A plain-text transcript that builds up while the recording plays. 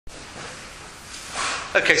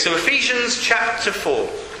Okay, so Ephesians chapter 4,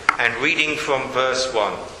 and reading from verse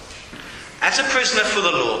 1. As a prisoner for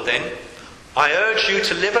the Lord, then, I urge you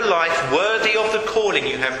to live a life worthy of the calling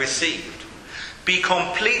you have received. Be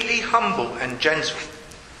completely humble and gentle.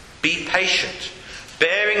 Be patient,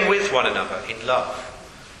 bearing with one another in love.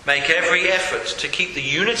 Make every effort to keep the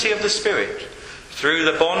unity of the Spirit through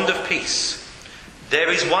the bond of peace.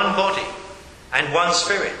 There is one body and one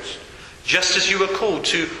Spirit, just as you were called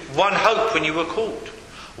to one hope when you were called.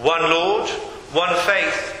 One Lord, one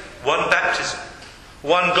faith, one baptism,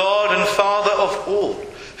 one God and Father of all,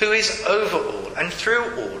 who is over all and through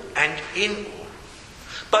all and in all.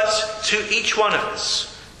 But to each one of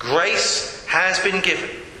us, grace has been given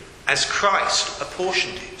as Christ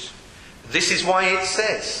apportioned it. This is why it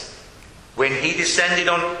says, when he ascended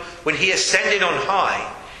on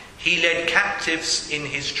high, he led captives in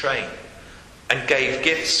his train and gave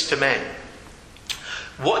gifts to men.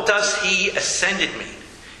 What does he ascended mean?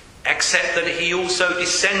 Except that he also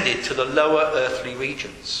descended to the lower earthly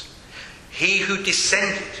regions. He who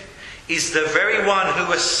descended is the very one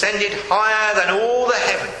who ascended higher than all the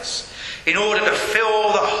heavens in order to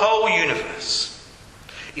fill the whole universe.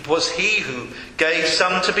 It was he who gave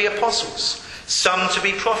some to be apostles, some to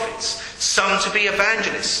be prophets, some to be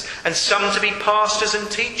evangelists, and some to be pastors and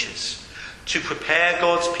teachers, to prepare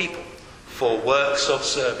God's people for works of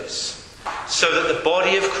service, so that the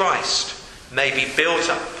body of Christ may be built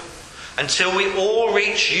up until we all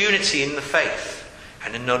reach unity in the faith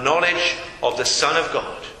and in the knowledge of the Son of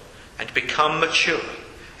God, and become mature,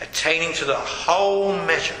 attaining to the whole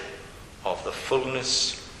measure of the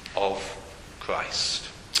fullness of Christ.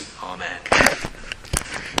 Amen.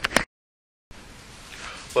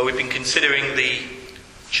 Well, we've been considering the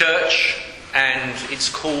church and its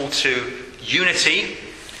call to unity,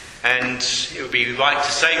 and it would be right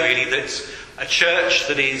to say really that a church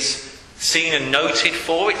that is seen and noted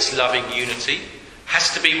for its loving unity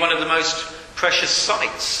has to be one of the most precious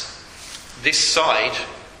sights this side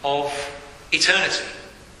of eternity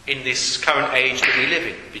in this current age that we live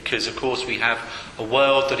in, because of course we have a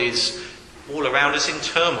world that is all around us in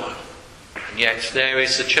turmoil, and yet there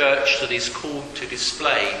is a church that is called to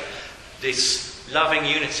display this loving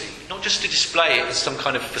unity, not just to display it as some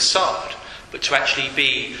kind of facade, but to actually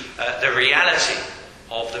be the reality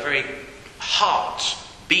of the very heart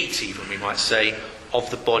beat, even we might say, of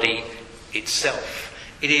the body itself.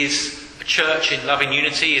 It is a church in loving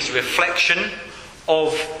unity, is a reflection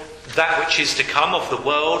of that which is to come, of the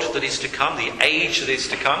world that is to come, the age that is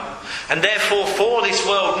to come. And therefore, for this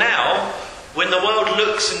world now, when the world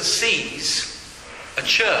looks and sees a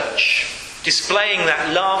church displaying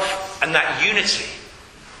that love and that unity,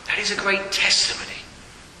 that is a great testimony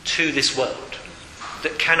to this world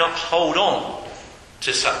that cannot hold on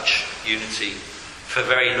to such unity for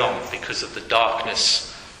very long because of the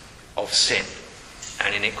darkness of sin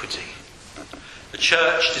and iniquity. The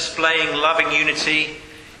church displaying loving unity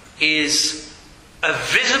is a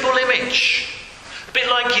visible image, a bit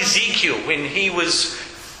like Ezekiel when he was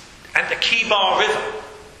at the Kibar River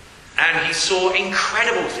and he saw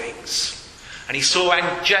incredible things, and he saw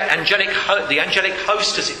the angelic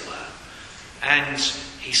host, as it were, and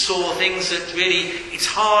he saw things that really it's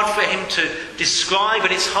hard for him to describe,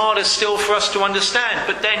 and it's harder still for us to understand.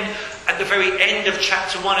 But then at the very end of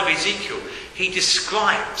chapter 1 of Ezekiel, he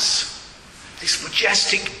describes this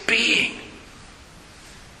majestic being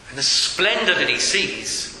and the splendour that he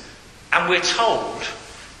sees, and we're told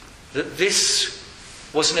that this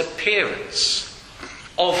was an appearance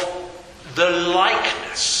of the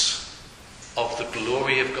likeness of the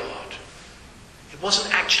glory of God. It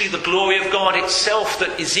wasn't actually the glory of God itself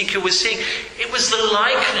that Ezekiel was seeing, it was the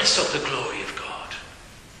likeness of the glory of God.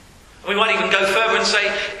 And we might even go further and say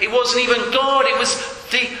it wasn't even God, it was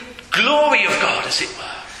the glory of God, as it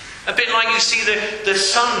were. A bit like you see the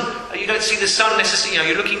sun. You don't see the sun necessarily.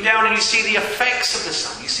 You're looking down and you see the effects of the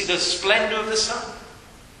sun. You see the splendour of the sun.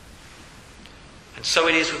 And so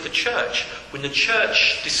it is with the church. When the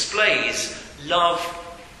church displays love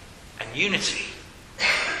and unity,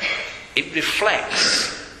 it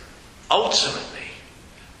reflects, ultimately,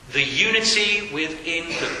 the unity within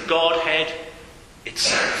the Godhead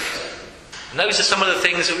itself. And those are some of the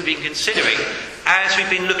things that we've been considering as we've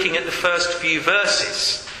been looking at the first few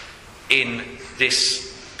verses in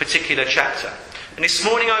this particular chapter. And this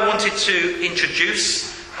morning I wanted to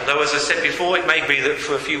introduce, although as I said before, it may be that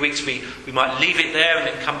for a few weeks we might leave it there and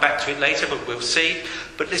then come back to it later, but we'll see.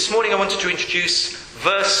 But this morning I wanted to introduce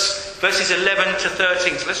verses 11 to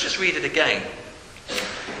 13. So let's just read it again.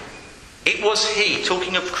 It was he,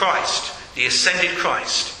 talking of Christ, the ascended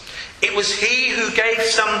Christ, it was he who gave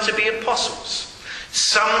some to be apostles,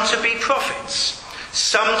 some to be prophets,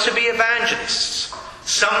 some to be evangelists,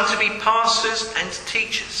 some to be pastors and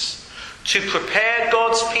teachers, to prepare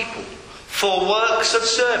God's people for works of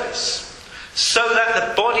service, so that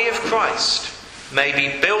the body of Christ may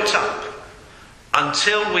be built up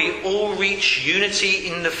until we all reach unity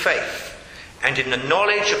in the faith and in the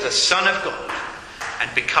knowledge of the Son of God,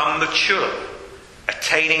 and become mature,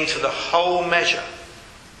 attaining to the whole measure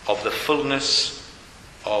of the fullness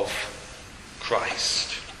of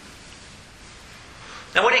Christ.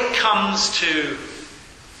 Now, when it comes to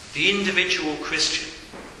the individual Christian,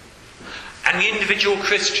 and the individual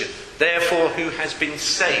Christian, therefore, who has been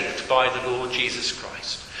saved by the Lord Jesus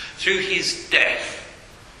Christ through his death,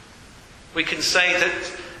 we can say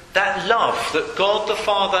that that love that God the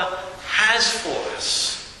Father has for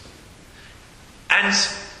us, and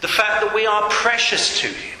the fact that we are precious to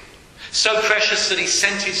him, so precious that he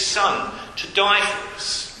sent his Son to die for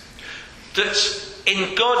us, that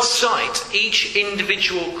in God's sight each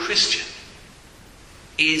individual Christian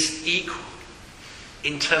is equal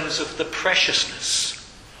in terms of the preciousness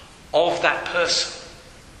of that person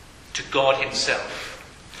to God himself.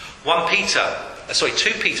 2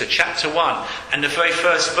 Peter chapter 1 and the very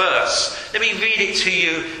first verse. Let me read it to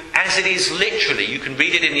you as it is literally. You can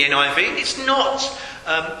read it in the NIV. It's not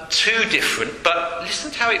too different, but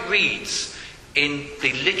listen to how it reads in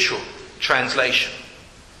the literal translation.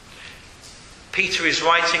 Peter is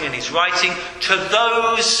writing, and he's writing to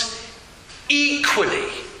those equally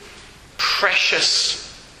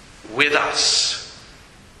precious with us,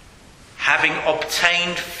 having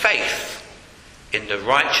obtained faith in the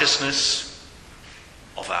righteousness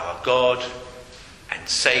of our God and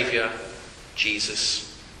Saviour,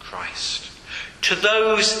 Jesus Christ. To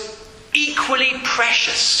those equally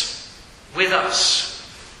precious with us.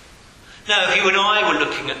 Now, if you and I were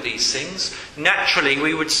looking at these things, naturally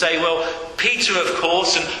we would say, well, Peter, of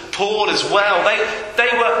course, and Paul as well, they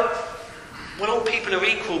were, well, all people are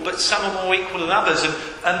equal, but some are more equal than others,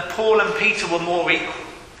 and Paul and Peter were more equal.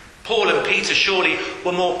 Paul and Peter surely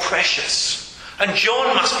were more precious. And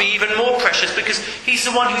John must be even more precious because he's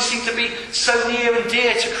the one who seemed to be so near and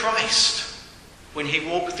dear to Christ when he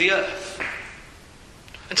walked the earth.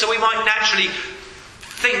 And so we might naturally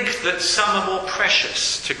think that some are more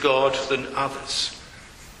precious to God than others.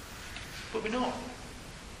 But we're not.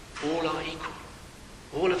 All are equal.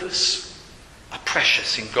 All of us are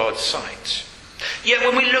precious in God's sight. Yet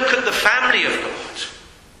when we look at the family of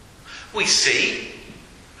God, we see,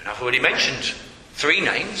 and I've already mentioned 3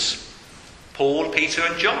 names, Paul, Peter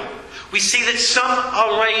and John. We see that some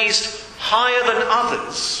are raised higher than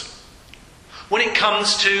others when it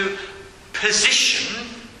comes to position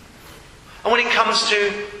and when it comes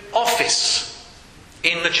to office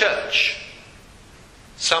in the church.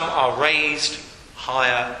 Some are raised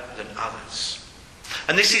higher than others.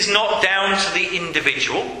 And this is not down to the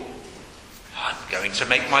individual. I'm going to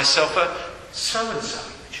make myself a so-and-so.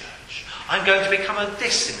 I'm going to become a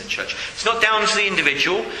this in the church. It's not down to the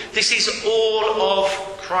individual. This is all of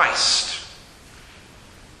Christ.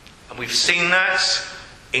 And we've seen that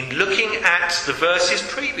in looking at the verses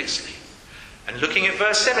previously. And looking at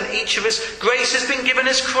verse 7, each of us, grace has been given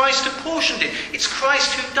as Christ apportioned it. It's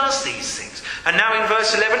Christ who does these things. And now in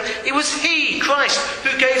verse 11, it was he, Christ,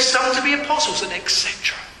 who gave some to be apostles, and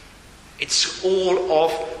etc. It's all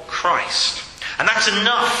of Christ. And that's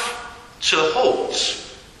enough to halt.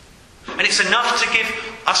 And it's enough to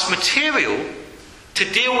give us material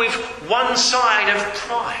to deal with one side of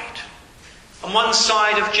pride and one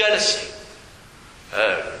side of jealousy.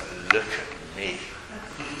 Oh, look at me.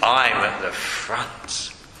 I'm at the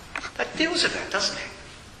front. That deals with that, doesn't it?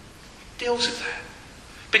 It deals with that.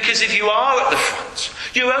 Because if you are at the front,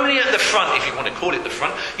 you're only at the front, if you want to call it the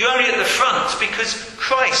front, you're only at the front because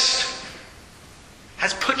Christ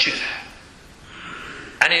has put you there.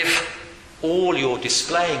 And if all you're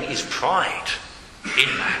displaying is pride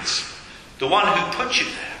in that, the one who put you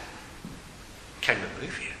there can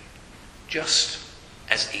remove you just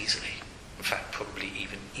as easily. In fact, probably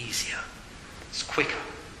even easier. It's quicker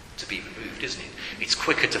to be removed, isn't it? It's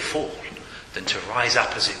quicker to fall than to rise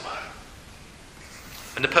up, as it were.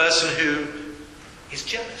 And the person who is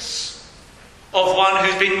jealous of one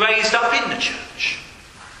who's been raised up in the church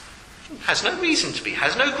has no reason to be,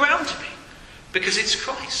 has no ground to be, because it's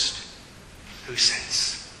Christ who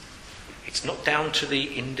says. It's not down to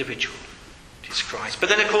the individual. It is Christ. But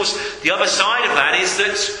then, of course, the other side of that is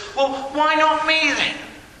that, well, why not me then?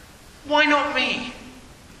 Why not me?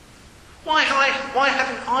 Why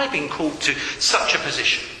haven't I been called to such a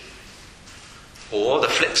position? Or the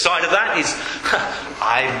flip side of that is,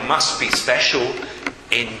 I must be special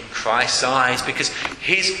in Christ's eyes because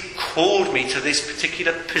he's called me to this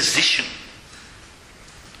particular position.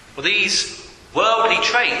 Well, these worldly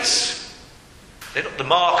traits, they're not the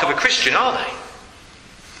mark of a Christian, are they?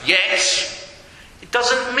 Yet, it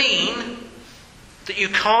doesn't mean that you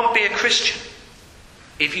can't be a Christian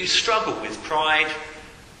if you struggle with pride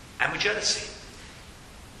and with jealousy.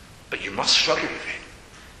 But you must struggle with it.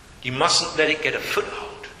 You mustn't let it get a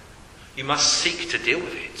foothold. You must seek to deal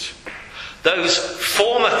with it. Those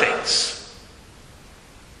former things,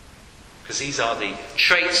 because these are the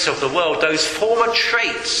traits of the world, those former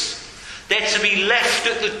traits, they're to be left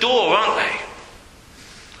at the door, aren't they?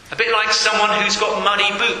 A bit like someone who's got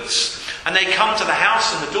muddy boots and they come to the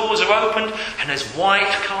house and the doors are opened and there's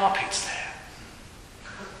white carpets there.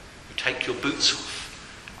 You take your boots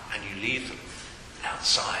off and you leave them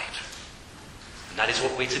outside. And that is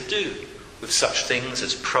what we're to do with such things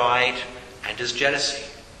as pride and as jealousy.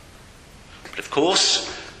 But of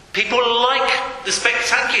course, people like the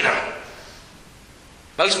spectacular.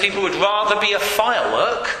 Most people would rather be a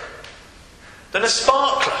firework than a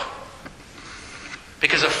sparkler.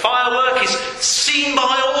 Because a firework is seen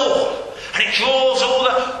by all, and it draws all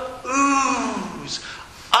the oohs,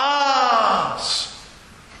 ahs.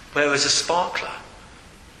 Whereas a sparkler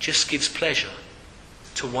just gives pleasure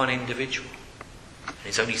to one individual, and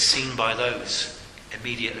is only seen by those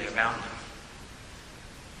immediately around them.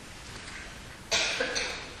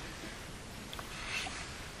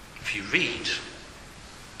 If you read,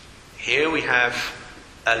 here we have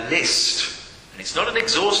a list, and it's not an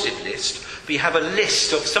exhaustive list, but you have a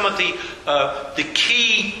list of some of the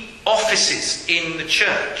key offices in the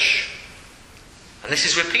church. And this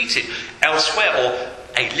is repeated elsewhere, or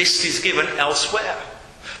a list is given elsewhere.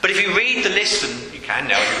 But if you read the list, and you can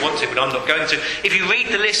now if you want to, but I'm not going to. If you read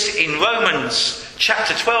the list in Romans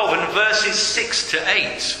chapter 12 and verses 6 to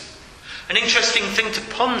 8, an interesting thing to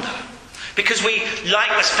ponder. Because we like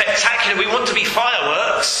the spectacular, we want to be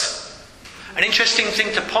fireworks. An interesting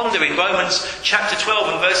thing to ponder in Romans chapter 12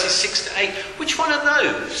 and verses 6 to 8. Which one of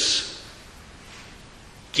those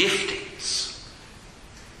giftings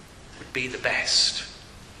would be the best?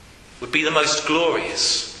 Would be the most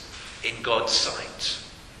glorious in God's sight?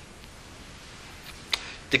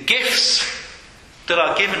 The gifts that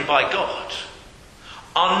are given by God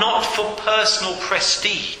are not for personal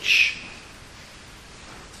prestige.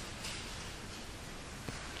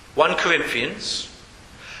 1 Corinthians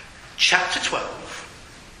chapter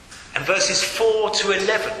 12 and verses 4 to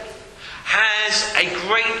 11 has a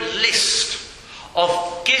great list of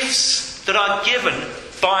gifts that are given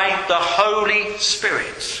by the Holy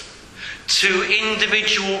Spirit to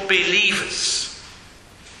individual believers.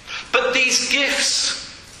 But these gifts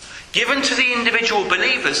given to the individual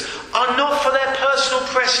believers are not for their personal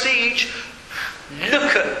prestige.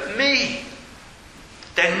 Look at me.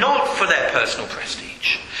 They're not for their personal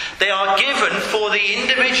prestige. They are given for the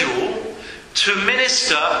individual to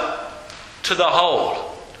minister to the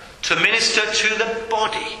whole, to minister to the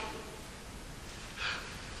body.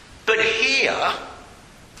 But here,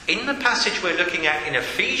 in the passage we're looking at in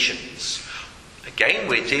Ephesians, again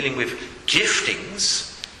we're dealing with giftings,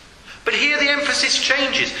 but here the emphasis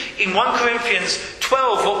changes. In 1 Corinthians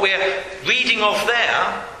 12, what we're reading of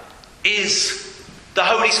there is the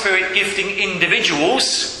Holy Spirit gifting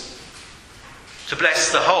individuals to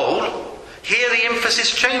bless the whole. Here the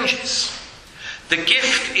emphasis changes. The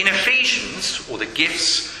gift in Ephesians, or the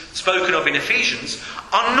gifts spoken of in Ephesians,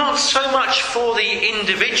 are not so much for the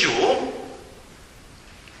individual,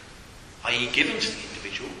 i.e. given to the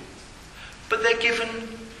individual, but they're given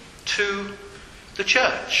to the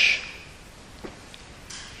church.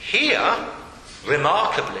 Here,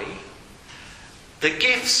 remarkably, the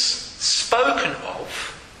gifts spoken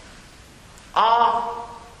of are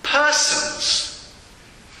persons.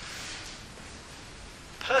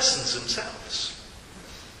 Persons themselves.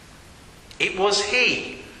 It was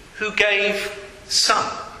He who gave some.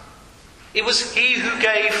 It was He who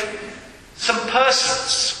gave some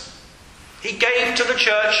persons. He gave to the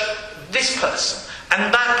church this person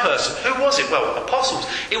and that person. Who was it? Well, apostles.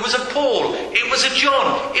 It was a Paul. It was a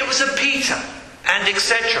John. It was a Peter, and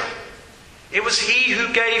etc. It was He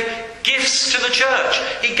who gave gifts to the church.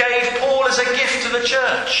 He gave Paul as a gift to the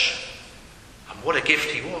church. And what a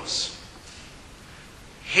gift he was.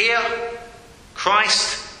 Here,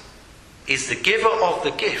 Christ is the giver of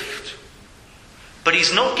the gift. But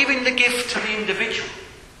He's not giving the gift to the individual.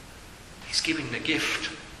 He's giving the gift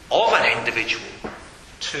of an individual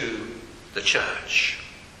to the church.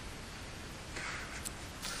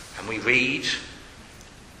 And we read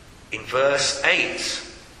in verse 8,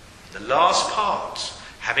 the last part,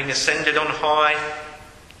 having ascended on high,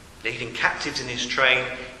 leading captives in His train,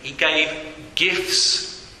 He gave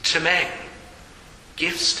gifts to men.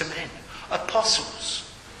 Gifts to men. Apostles,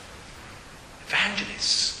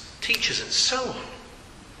 evangelists, teachers, and so on.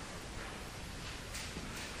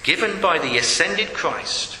 Given by the ascended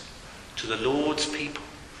Christ to the Lord's people.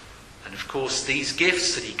 And of course, these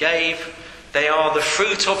gifts that he gave, they are the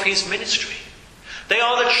fruit of his ministry. They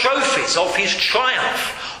are the trophies of his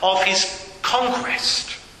triumph, of his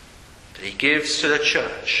conquest that he gives to the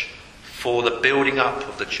church for the building up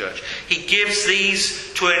of the church. He gives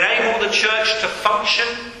these to enable the church to function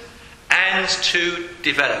and to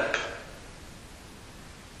develop.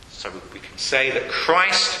 So we can say that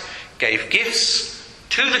Christ gave gifts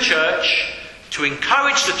to the church to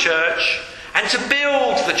encourage the church and to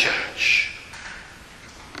build the church.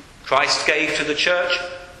 Christ gave to the church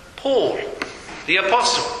Paul, the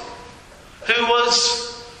apostle, who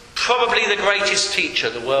was probably the greatest teacher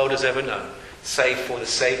the world has ever known, save for the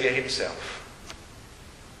Saviour himself.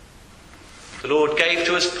 The Lord gave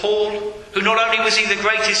to us Paul, who not only was he the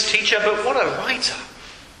greatest teacher, but what a writer.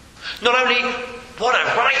 Not only what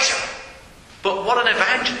a writer, but what an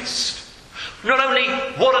evangelist. Not only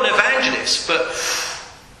what an evangelist, but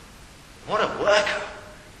what a worker.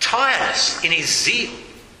 Tireless in his zeal.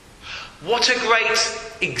 What a great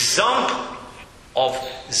example of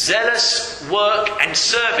zealous work and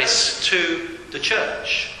service to the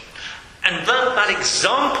church. And that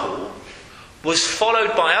example was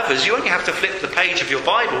followed by others. You only have to flip the page of your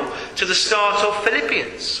Bible to the start of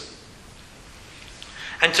Philippians.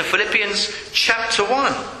 And to Philippians chapter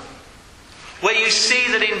 1, where you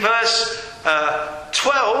see that in verse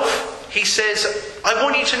 12, he says, I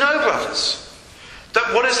want you to know, brothers,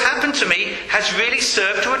 that what has happened to me has really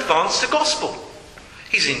served to advance the gospel.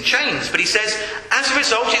 He's in chains, but he says, as a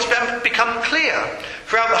result, it's become clear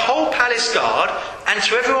throughout the whole palace guard and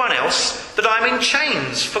to everyone else that I'm in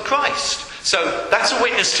chains for Christ. So that's a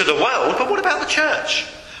witness to the world, but what about the church?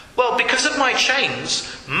 Well, because of my chains,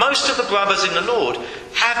 most of the brothers in the Lord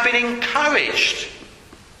have been encouraged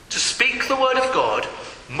to speak the word of God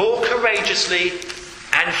more courageously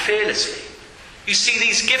and fearlessly. You see,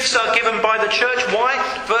 these gifts are given by the church. Why?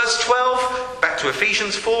 Verse 12, back to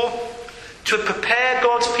Ephesians 4, to prepare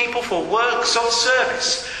God's people for works of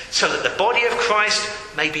service, so that the body of Christ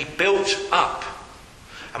may be built up.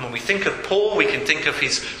 And when we think of Paul, we can think of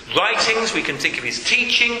his writings, we can think of his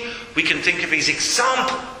teaching, we can think of his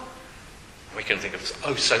example. We can think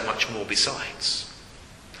of so much more besides.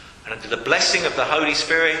 And under the blessing of the Holy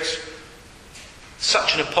Spirit,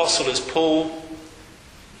 such an apostle as Paul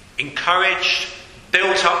encouraged,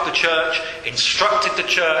 built up the church, instructed the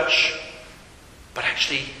church, but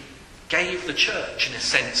actually gave the church, in a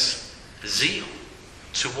sense, zeal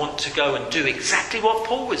to want to go and do exactly what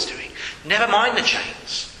Paul was doing. Never mind the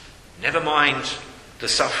chains. Never mind the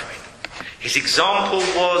suffering. His example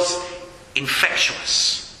was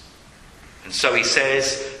infectious. And so he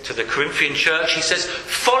says to the Corinthian church, he says,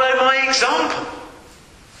 follow my example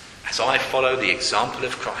as I follow the example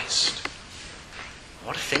of Christ.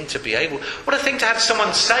 What a thing to be able, what a thing to have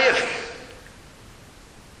someone say of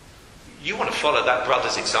you. You want to follow that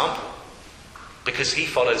brother's example because he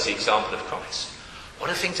follows the example of Christ. What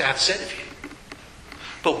a thing to have said of you.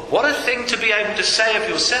 But what a thing to be able to say of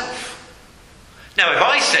yourself. Now, if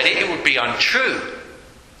I said it, it would be untrue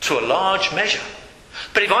to a large measure.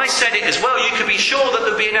 But if I said it as well, you could be sure that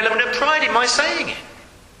there would be an element of pride in my saying it.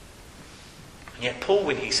 And yet Paul,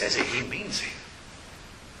 when he says it, he means it.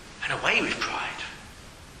 And away with pride.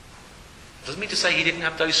 It doesn't mean to say he didn't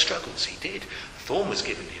have those struggles. He did. A thorn was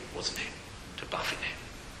given him, wasn't it? To buffet him.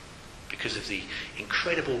 Because of the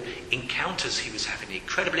incredible encounters he was having, the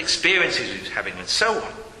incredible experiences he was having, and so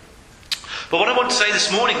on. But what I want to say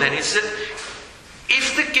this morning then is that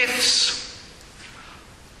if the gifts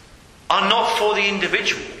are not for the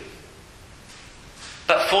individual,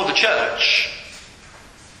 but for the church,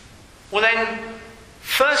 well then,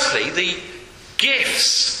 firstly, the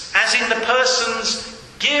gifts, as in the persons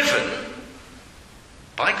given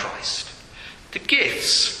by Christ, the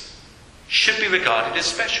gifts should be regarded as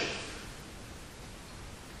special.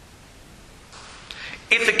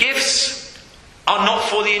 If the gifts are not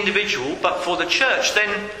for the individual, but for the church,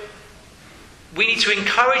 then we need to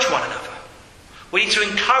encourage one another. We need to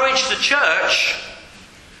encourage the church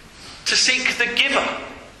to seek the giver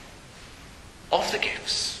of the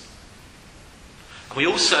gifts. And we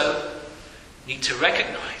also need to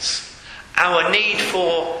recognise our need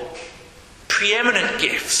for preeminent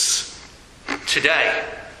gifts today.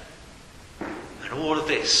 And all of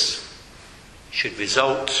this should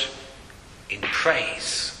result in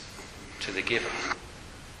praise to the giver.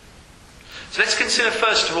 So let's consider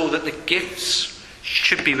first of all that the gifts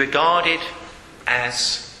should be regarded as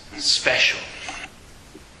special.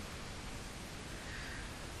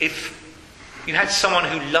 If you had someone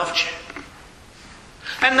who loved you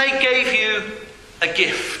and they gave you a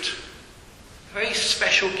gift, a very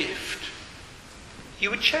special gift, you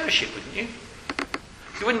would cherish it, wouldn't you?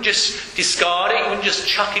 You wouldn't just discard it, you wouldn't just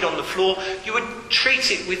chuck it on the floor, you would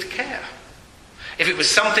treat it with care. If it was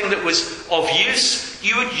something that was of use,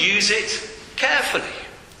 you would use it carefully.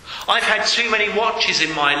 I've had too many watches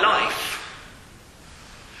in my life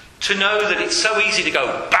to know that it's so easy to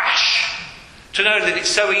go bash, to know that it's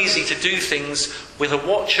so easy to do things with a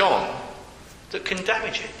watch on that can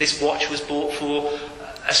damage it. This watch was bought for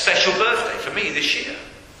a special birthday for me this year.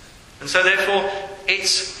 And so therefore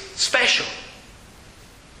it's special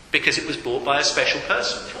because it was bought by a special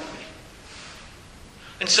person for me.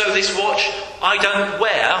 And so this watch I don't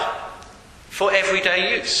wear for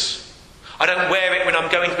everyday use. I don't wear it when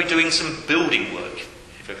I'm going to be doing some building work,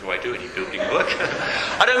 if ever I do any building work.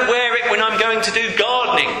 I don't wear it when I'm going to do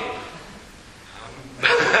gardening.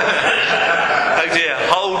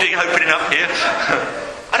 Oh dear, opening up here.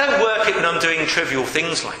 I don't work it when I'm doing trivial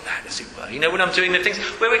things like that, as it were. You know, when I'm doing the things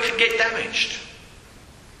where it could get damaged.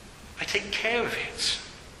 I take care of it.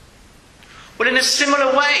 Well, in a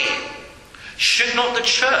similar way, should not the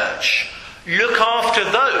church look after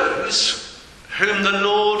those whom the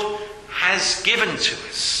Lord has given to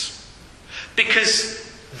us?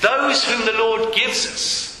 Because those whom the Lord gives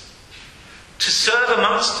us to serve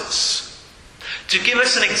amongst us, to give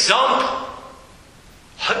us an example,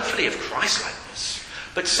 hopefully of Christ-likeness,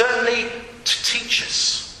 but certainly to teach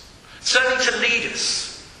us, certainly to lead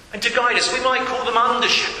us and to guide us. We might call them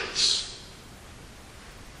under-shepherds.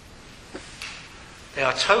 They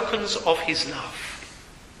are tokens of his love,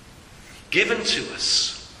 given to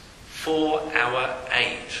us for our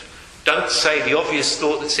aid. Don't say the obvious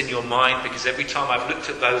thought that's in your mind, because every time I've looked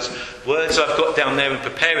at those words I've got down there in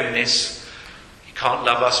preparing this, he can't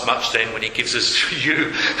love us much then when he gives us to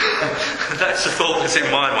you. That's the thought that's in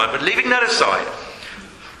my mind. But leaving that aside,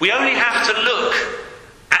 we only have to look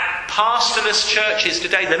at pastorless churches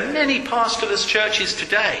today, the many pastorless churches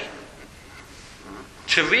today,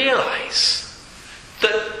 to realise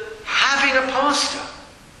that having a pastor,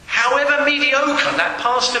 however mediocre that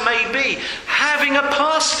pastor may be, having a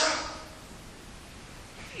pastor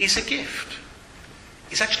is a gift.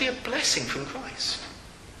 It's actually a blessing from Christ.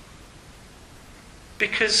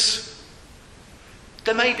 Because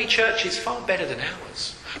there may be churches far better than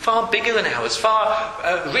ours, far bigger than ours,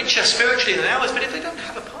 far richer spiritually than ours, but if they don't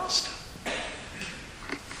have a pastor,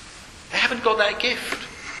 they haven't got that gift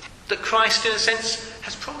that Christ, in a sense,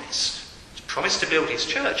 has promised. He's promised to build his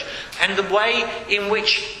church. And the way in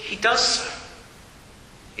which he does so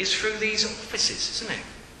is through these offices, isn't it?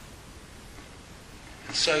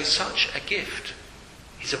 And so such a gift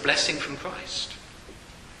is a blessing from Christ.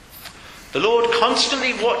 The Lord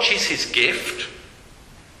constantly watches his gift,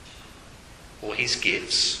 or his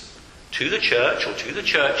gifts, to the church or to the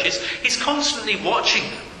churches. He's constantly watching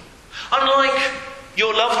them. Unlike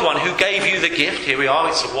your loved one who gave you the gift, here we are,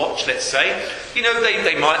 it's a watch, let's say. You know,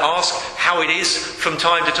 they might ask how it is from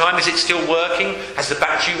time to time. Is it still working? Has the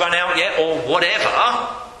battery run out yet? Or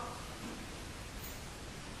whatever.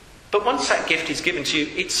 But once that gift is given to you,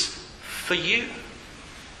 it's for you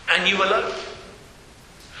and you alone.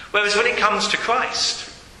 Whereas when it comes to Christ,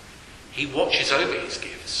 he watches over his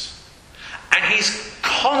gifts. And he's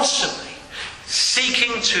constantly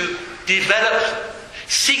seeking to develop them,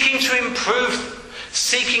 seeking to improve them,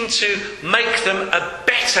 seeking to make them a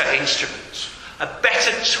better instrument, a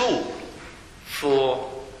better tool for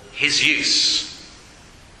his use.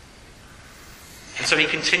 And so he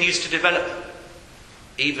continues to develop them,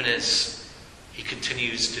 even as he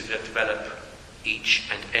continues to develop each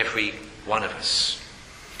and every one of us.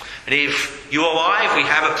 And if you or I, if we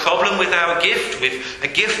have a problem with our gift, with a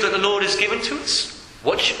gift that the Lord has given to us,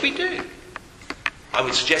 what should we do? I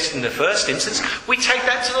would suggest in the first instance, we take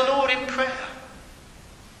that to the Lord in prayer.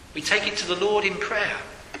 We take it to the Lord in prayer.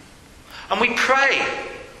 And we pray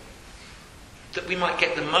that we might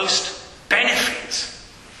get the most benefit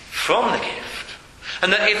from the gift.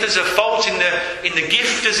 And that if there's a fault in the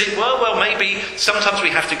gift, as it were, well, maybe sometimes we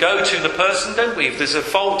have to go to the person, don't we? If there's a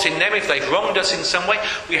fault in them, if they've wronged us in some way,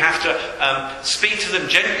 we have to speak to them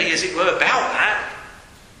gently, as it were, about that.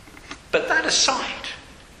 But that aside,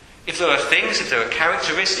 if there are things, if there are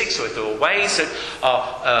characteristics, or if there are ways that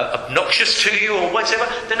are obnoxious to you or whatever,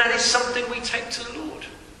 then that is something we take to the Lord.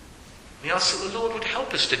 We ask that the Lord would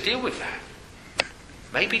help us to deal with that.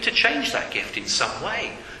 Maybe to change that gift in some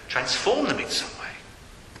way, transform them in some way.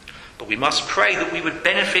 But we must pray that we would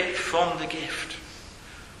benefit from the gift.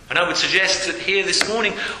 And I would suggest that here this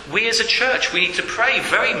morning, we as a church, we need to pray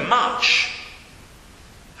very much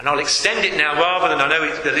And I'll extend it now rather than, I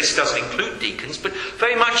know the list doesn't include deacons, but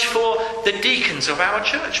very much for the deacons of our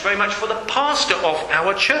church, very much for the pastor of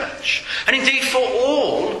our church, and indeed for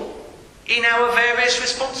all in our various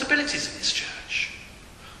responsibilities in this church,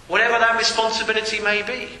 whatever that responsibility may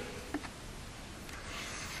be.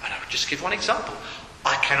 And I would just give one example.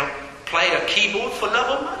 I cannot play a keyboard for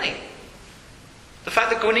love or money. The fact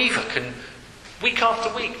that Granary can, week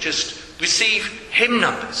after week, just receive hymn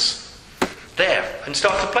numbers there and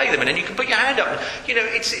start to play them, and then you can put your hand up. And,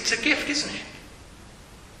 it's a gift, isn't it?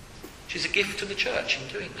 Which is a gift to the church in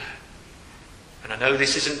doing that. And I know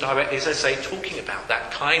this isn't directly, as I say, talking about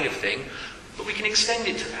that kind of thing, but we can extend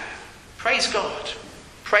it to that. Praise God.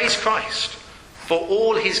 Praise Christ for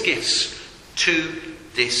all his gifts to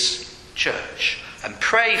this church. And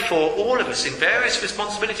pray for all of us in various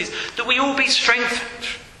responsibilities that we all be strengthened,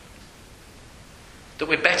 that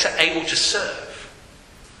we're better able to serve,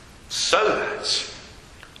 so that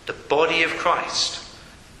the body of Christ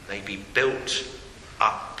may be built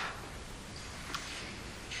up.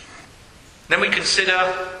 Then we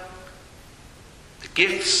consider the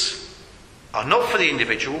gifts are not for the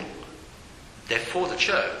individual, they're for the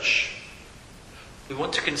church. We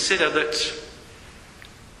want to consider that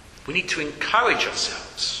we need to encourage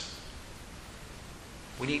ourselves.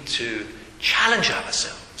 We need to challenge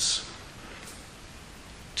ourselves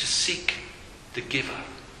to seek the giver.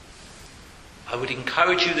 I would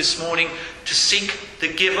encourage you this morning to seek the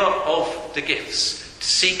giver of the gifts, to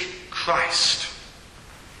seek Christ.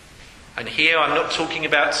 And here I'm not talking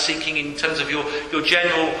about seeking in terms of your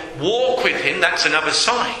general walk with him, that's another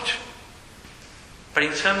side. But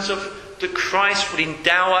in terms of that Christ would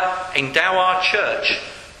endow our church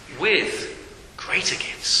with greater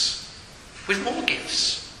gifts, with more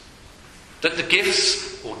gifts. That the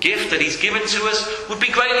gifts or gift that he's given to us would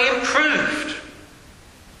be greatly improved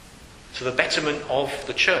to the betterment of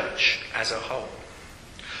the church as a whole.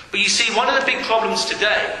 But you see, one of the big problems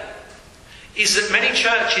today is that many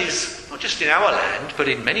churches, not just in our land, but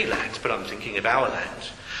in many lands, but I'm thinking of our land,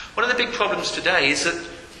 one of the big problems today is that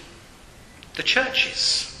the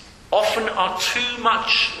churches often are too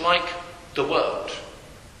much like the world.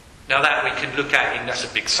 Now that we can look at, and that's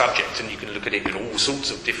a big subject, and you can look at it in all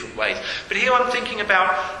sorts of different ways. But here I'm thinking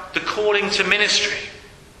about the calling to ministry,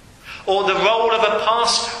 or the role of a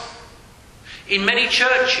pastor. In many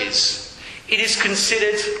churches, it is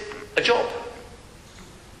considered a job.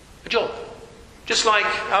 A job. Just like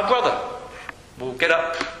our brother will get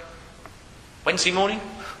up Wednesday morning?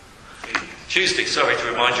 Tuesday, sorry to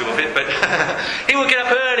remind you of it, but he will get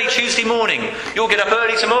up early Tuesday morning. You'll get up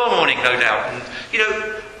early tomorrow morning, no doubt.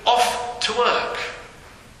 And, off to work.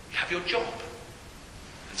 You have your job.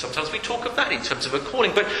 And sometimes we talk of that in terms of a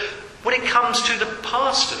calling. But when it comes to the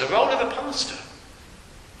pastor, the role of a pastor,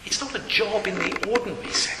 it's not a job in the ordinary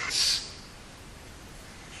sense.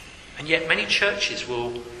 And yet many churches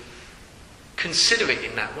will consider it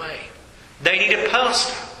in that way. They need a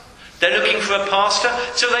pastor. They're looking for a pastor,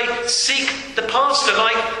 so they seek the pastor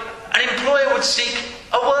like an employer would seek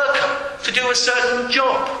a worker to do a certain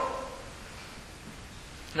job.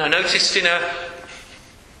 And I noticed in a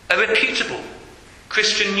reputable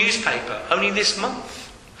Christian newspaper only this month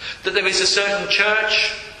that there is a certain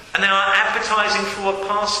church and they are advertising for a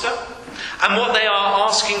pastor, and what they are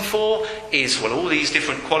asking for is, all these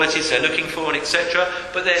different qualities they're looking for and etc.,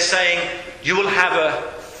 but they're saying you will have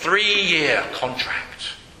a 3-year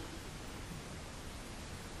contract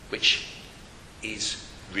which is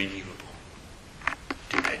renewable,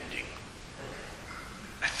 depending.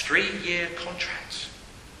 A 3-year contract.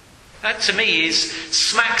 That to me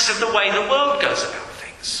smacks of the way the world goes about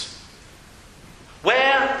things.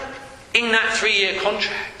 Where in that 3-year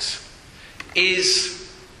contract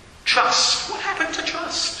is trust. What happened to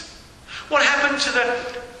trust? What happened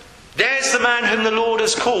to there's the man whom the Lord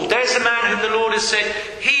has called. There's the man whom the Lord has said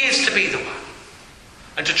he is to be the one.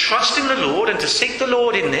 And to trust in the Lord and to seek the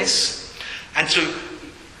Lord in this and to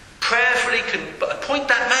prayerfully appoint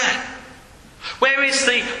that man. Where is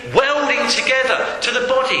the welding together to the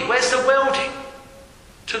body? Where's the welding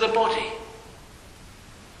to the body?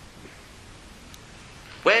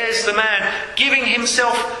 Where's the man giving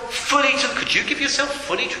himself fully to... Could you give yourself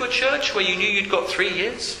fully to a church where you knew you'd got 3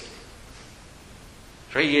 years?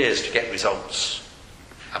 3 years to get results.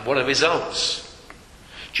 And what are results?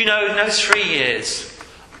 Do you know, in those 3 years,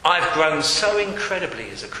 I've grown so incredibly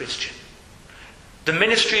as a Christian. The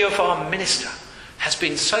ministry of our minister has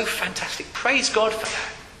been so fantastic. Praise God for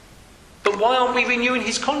that. But why aren't we renewing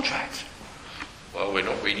his contract? Well, we're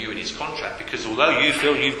not renewing his contract because although you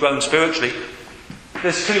feel you've grown spiritually,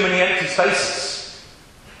 there's too many empty spaces.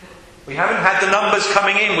 We haven't had the numbers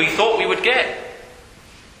coming in we thought we would get.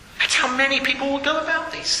 many people will go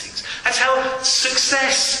about these things. That's how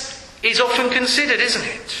success is often considered, isn't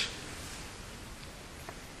it?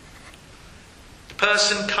 The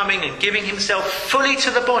person coming and giving himself fully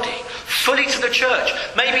to the body, fully to the church.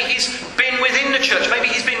 Maybe he's been within the church. Maybe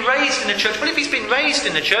he's been raised in the church. Well, if he's been raised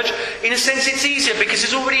in the church, in a sense it's easier because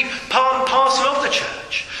he's already part and parcel of the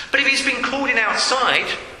church. But if he's been called in outside,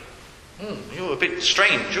 you're a bit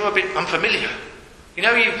strange, you're a bit unfamiliar. You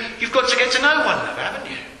know, you've got to get to know one another,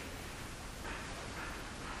 haven't you?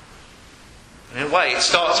 In a way, it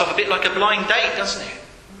starts off a bit like a blind date, doesn't it?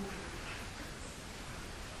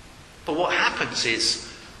 But what happens is,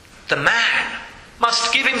 the man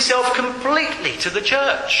must give himself completely to the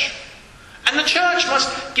church. And the church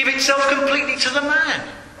must give itself completely to the man.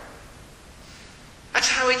 That's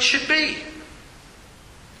how it should be.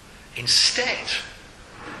 Instead,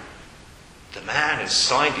 the man has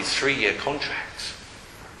signed his 3-year contract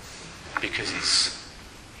because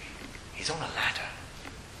he's on a ladder.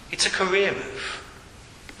 It's a career move.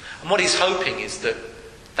 And what he's hoping is that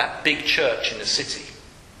that big church in the city,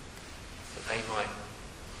 that they might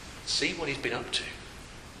see what he's been up to,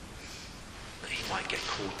 that he might get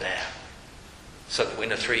called there, so that when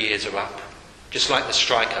the 3 years are up, just like the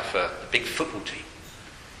striker for the big football team,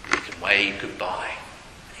 he can wave goodbye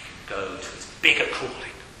and he can go to his bigger calling.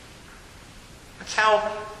 That's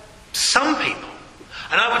how some people,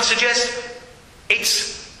 and I would suggest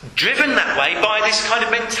it's driven that way by this kind of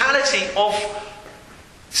mentality of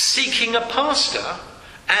seeking a pastor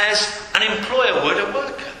as an employer would a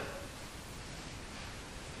worker.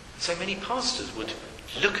 So many pastors would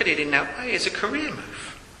look at it in that way as a career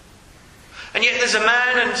move. And yet there's a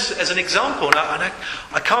man, and as an example, and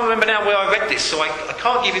I can't remember now where I read this, so I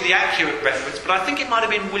can't give you the accurate reference, but I think it might have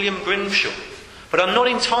been William Grimshaw. But I'm not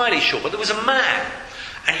entirely sure. But there was a man,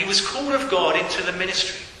 and he was called of God into the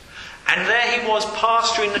ministry. And there he was,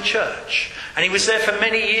 pastoring the church. And he was there for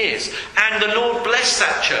many years. And the Lord blessed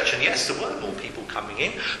that church. And yes, there were more people coming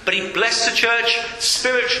in. But he blessed the church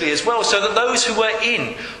spiritually as well, so that those who were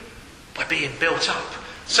in were being built up.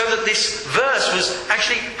 So that this verse was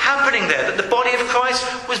actually happening there, that the body of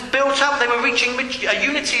Christ was built up. They were reaching a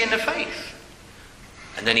unity in the faith.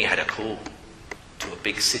 And then he had a call to a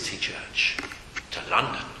big city church, to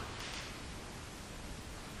London.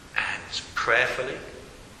 And prayerfully,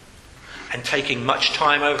 and taking much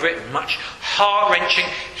time over it, and much heart-wrenching,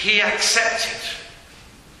 he accepted.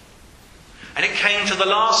 And it came to the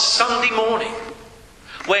last Sunday morning,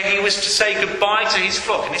 where he was to say goodbye to his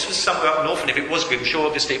flock. And this was somewhere up north, and if it was Grimshaw,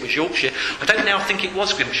 obviously it was Yorkshire. I don't now think it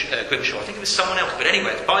was Grimshaw. I think it was someone else. But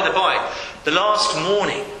anyway, by the by, the last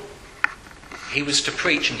morning, he was to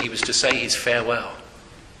preach and he was to say his farewell.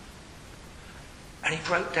 And he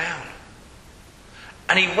broke down.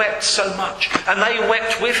 And he wept so much. And they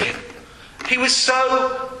wept with him. He was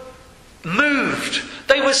so moved.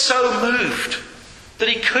 They were so moved that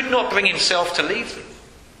he could not bring himself to leave them.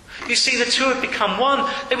 You see, the two had become one.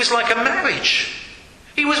 It was like a marriage.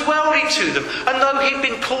 He was welded to them. And though he'd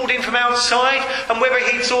been called in from outside, and whether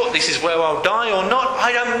he thought this is where I'll die or not,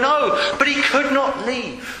 I don't know. But he could not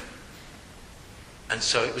leave. And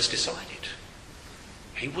so it was decided.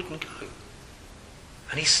 He wouldn't go.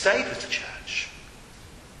 And he stayed with the church.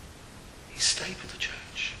 He stayed with the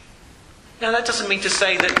church. Now that doesn't mean to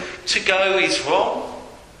say that to go is wrong.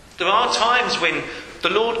 There are times when the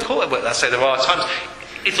Lord calls. Well, I say there are times.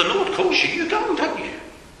 If the Lord calls you, you go, don't you?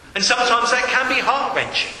 And sometimes that can be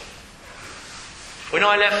heart-wrenching. When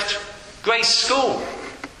I left Grace School,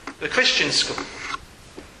 the Christian school,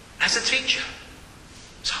 as a teacher,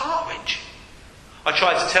 it was heart-wrenching. I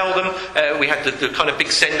tried to tell them, we had the kind of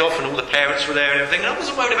big send-off and all the parents were there and everything, and I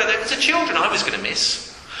wasn't worried about that. It was the children I was going to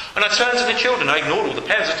miss. And I turned to the children, I ignored all the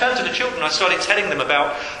parents, I turned to the children and I started telling them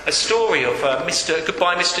about a story of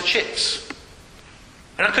Goodbye Mr. Chips.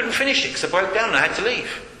 And I couldn't finish it because I broke down and I had to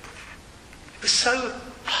leave. It was so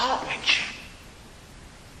heart-wrenching.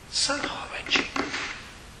 So heart-wrenching.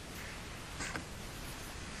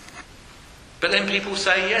 But then people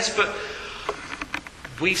say, yes, but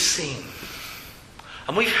we've seen.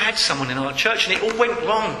 And we've had someone in our church and it all went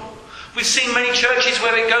wrong. We've seen many churches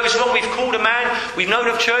where it goes wrong. We've called a man. We've known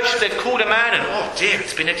of churches they've called a man and, oh dear,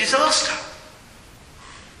 it's been a disaster.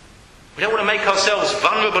 We don't want to make ourselves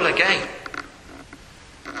vulnerable again.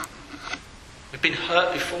 We've been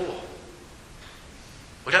hurt before.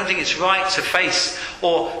 We don't think it's right to face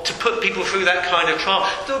or to put people through that kind of trial.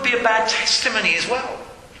 There will be a bad testimony as well.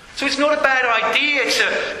 So it's not a bad idea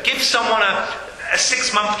to give someone a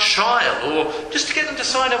 6-month trial or just to get them to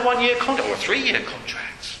sign a 1-year contract or a 3-year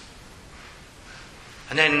contract.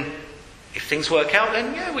 And then if things work out,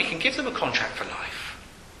 then yeah, we can give them a contract for life.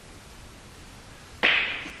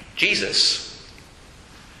 Jesus,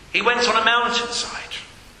 he went on a mountainside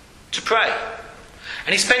to pray.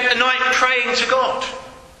 And he spent the night praying to God.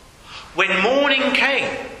 When morning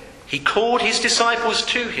came, he called his disciples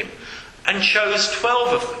to him and chose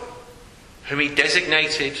 12 of them, whom he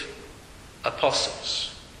designated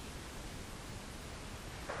apostles.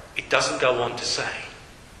 It doesn't go on to say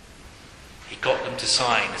he got them to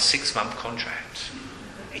sign a 6-month contract.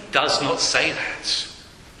 It does not say that.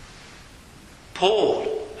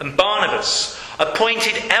 Paul and Barnabas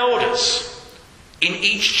appointed elders in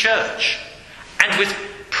each church, and with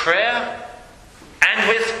prayer and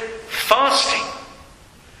with fasting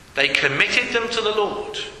they committed them to the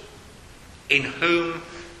Lord, in whom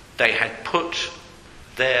they had put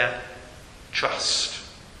their trust.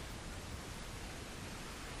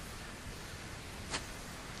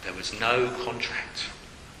 There was no contract,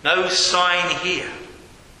 no sign here.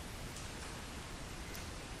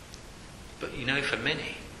 But you know, for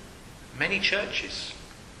many churches,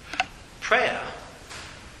 prayer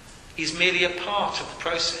is merely a part of the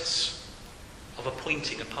process of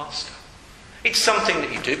appointing a pastor. It's something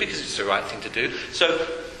that you do because it's the right thing to do. So,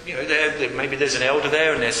 you know, maybe there's an elder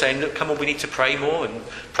there and they're saying, look, come on, we need to pray more and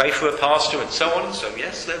pray for a pastor and so on. So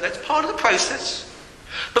yes, that's part of the process.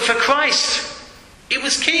 But for Christ, it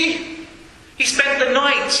was key. He spent the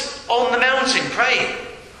night on the mountain praying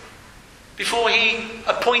before he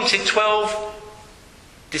appointed 12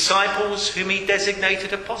 disciples whom he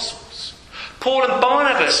designated apostles. Paul and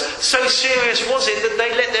Barnabas, so serious was it that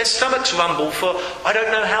they let their stomachs rumble for I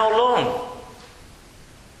don't know how long,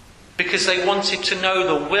 because they wanted to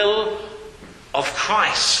know the will of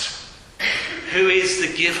Christ, who is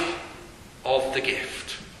the giver of the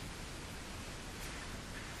gift.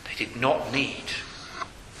 They did not need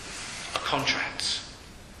a contract.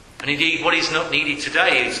 And indeed, what is not needed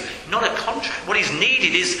today is not a contract. What is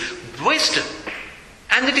needed is wisdom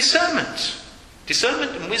and the discernment.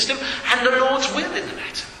 Discernment and wisdom and the Lord's will in the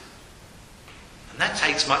matter. And that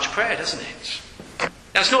takes much prayer, doesn't it?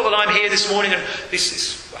 Now, it's not that I'm here this morning and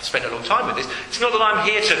I've spent a long time with this. It's not that I'm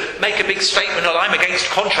here to make a big statement that I'm against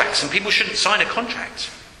contracts and people shouldn't sign a contract.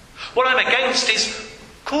 What I'm against is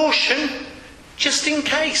caution just in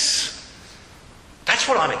case. That's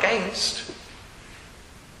what I'm against.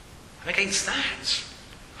 I'm against that.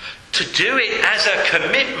 To do it as a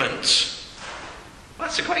commitment, well,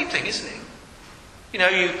 that's a great thing, isn't it? You know,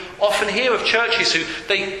 you often hear of churches who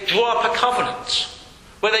they draw up a covenant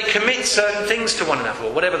where they commit certain things to one another,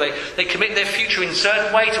 or whatever, they commit their future in a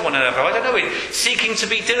certain way to one another. I don't know, seeking to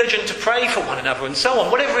be diligent to pray for one another and so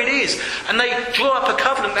on, whatever it is. And they draw up a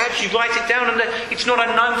covenant, they actually write it down, and it's not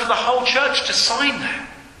unknown for the whole church to sign that.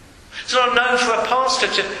 It's not unknown for a pastor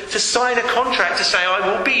to sign a contract to say, I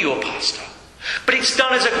will be your pastor. But it's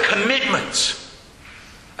done as a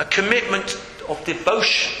commitment of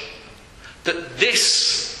devotion, that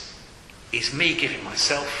this is me giving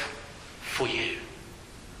myself for you.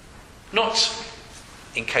 Not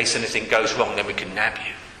in case anything goes wrong, then we can nab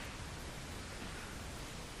you.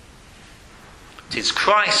 It is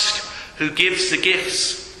Christ who gives the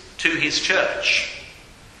gifts to his church.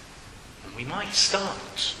 And we might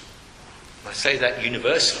start, I say that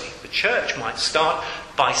universally, the church might start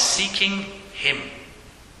by seeking him.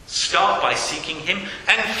 Start by seeking him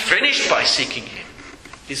and finish by seeking him.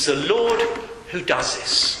 It's the Lord who does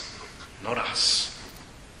this, not us.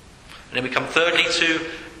 And then we come thirdly to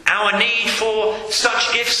our need for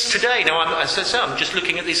such gifts today. Now, as I say, I'm just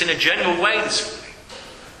looking at this in a general way this morning.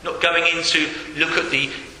 Not going into look at the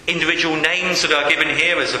individual names that are given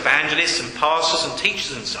here as evangelists and pastors and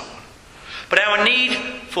teachers and so on. But our need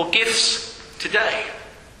for gifts today.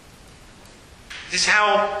 This is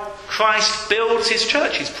how Christ builds his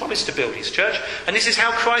church. He's promised to build his church. And this is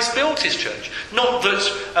how Christ builds his church. Not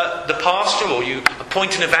that the pastor or you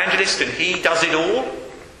appoint an evangelist and he does it all.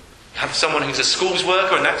 Have someone who's a schools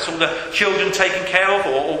worker and that's all the children taken care of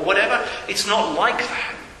or whatever. It's not like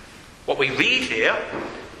that. What we read here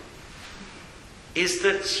is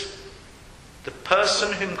that the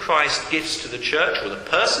person whom Christ gives to the church, or the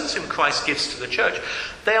persons whom Christ gives to the church,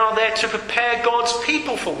 they are there to prepare God's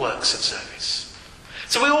people for works of service.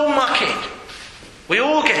 So we all muck in. We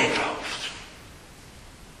all get involved.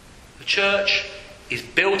 The church is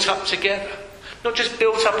built up together. Not just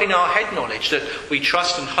built up in our head knowledge that we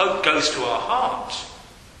trust and hope goes to our heart.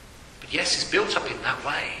 But yes, it's built up in that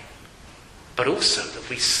way. But also that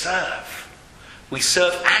we serve. We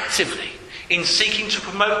serve actively in seeking to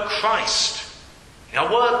promote Christ in our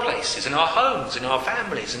workplaces, in our homes, in our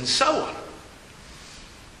families, and so on.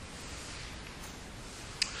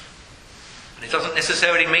 And it doesn't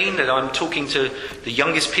necessarily mean that I'm talking to the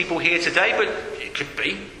youngest people here today, but it could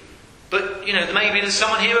be. But, maybe there's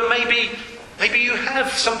someone here, and maybe you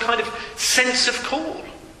have some kind of sense of call.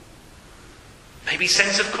 Maybe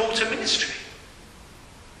sense of call to ministry.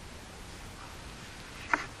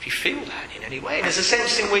 If you feel that in any way. And there's a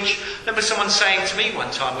sense in which, I remember someone saying to me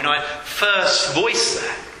one time when I first voiced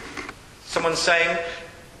that, someone saying,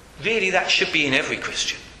 really that should be in every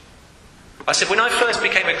Christian. I said, when I first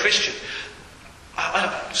became a Christian,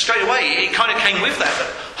 straight away it kind of came with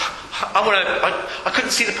that. I couldn't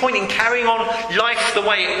see the point in carrying on life the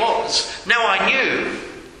way it was. Now I knew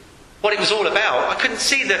what it was all about. I couldn't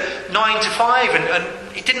see the 9 to 5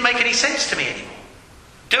 and it didn't make any sense to me anymore.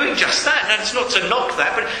 Doing just that, and it's not to knock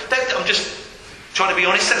that, but I'm just trying to be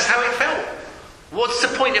honest, that's how it felt. What's the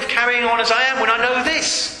point of carrying on as I am when I know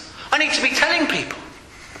this? I need to be telling people.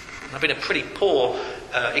 I've been a pretty poor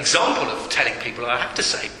example of telling people, I have to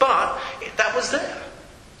say, but that was there.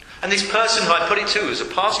 And this person who I put it to as a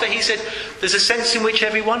pastor, he said, there's a sense in which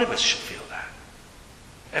every one of us should feel that.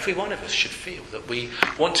 Every one of us should feel that we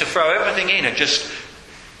want to throw everything in and just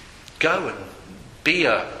go and be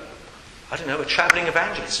a travelling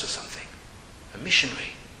evangelist or something. A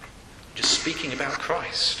missionary. Just speaking about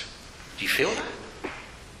Christ. Do you feel that?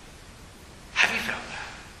 Have you felt that?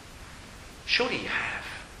 Surely you have.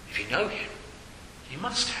 If you know him, you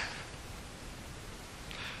must have.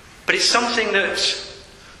 But it's something that,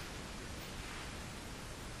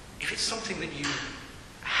 if it's something that you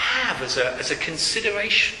have as a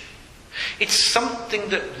consideration, it's something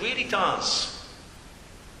that really does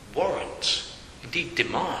warrant, indeed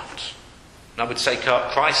demand, and I would say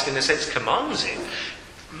Christ in a sense commands it,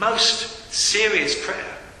 most serious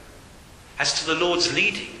prayer as to the Lord's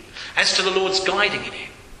leading, as to the Lord's guiding in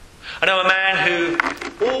him. I know a man who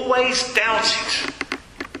always doubted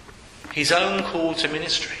his own call to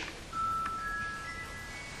ministry.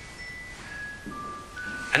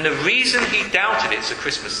 And the reason he doubted it's a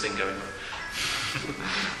Christmas thing going on.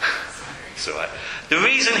 It's all right. The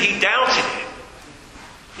reason he doubted it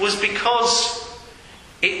was because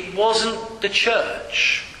it wasn't the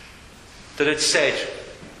church that had said,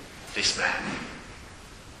 this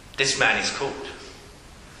man is called.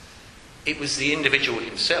 It was the individual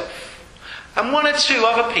himself. And one or two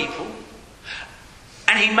other people,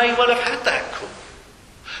 and he may well have had that call.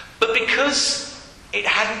 But because it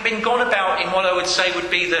hadn't been gone about in what I would say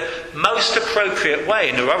would be the most appropriate way,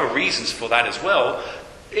 and there are other reasons for that as well,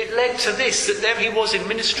 it led to this, that there he was in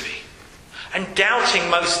ministry, and doubting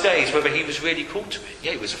most days whether he was really called to it.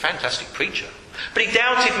 Yeah, he was a fantastic preacher, but he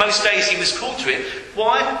doubted most days he was called to it.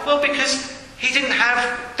 Why? Well, because he didn't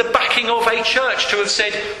have the backing of a church to have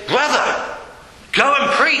said, brother, go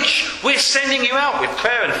and preach. We're sending you out with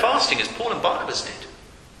prayer and fasting, as Paul and Barnabas did.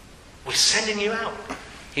 We're sending you out.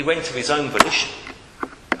 He went of his own volition,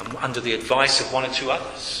 and under the advice of one or two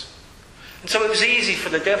others. And so it was easy for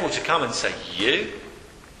the devil to come and say, you,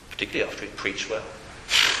 particularly after he preached well,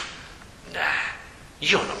 nah,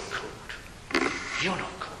 you're not called. You're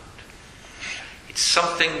not called. It's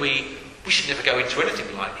something we should never go into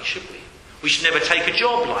anything lightly, should we? We should never take a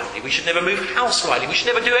job lightly. We should never move house lightly. We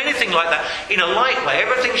should never do anything like that in a light way.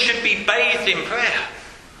 Everything should be bathed in prayer.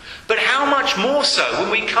 But how much more so when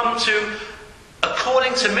we come to a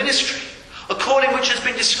calling to ministry, a calling which has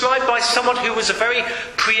been described by someone who was a very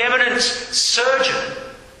preeminent surgeon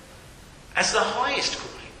as the highest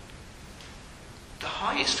calling. The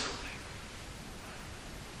highest calling.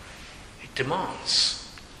 It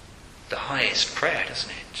demands the highest prayer, doesn't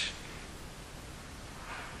it?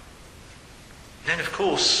 Then, of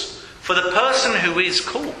course, for the person who is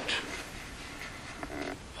called,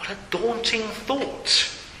 what a daunting thought.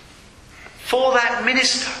 For that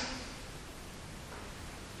minister,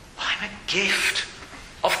 I'm a gift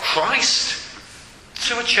of Christ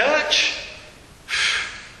to a church.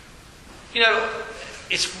 You know,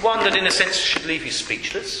 it's one that in a sense should leave you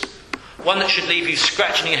speechless, one that should leave you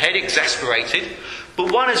scratching your head, exasperated,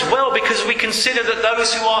 but one as well because we consider that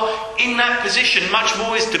those who are in that position, much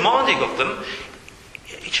more is demanding of them.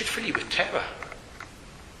 It should fill you with terror.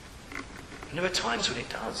 And there are times when it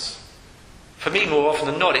does. For me, more often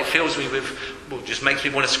than not, it fills me with, just makes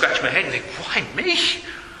me want to scratch my head and think, why me?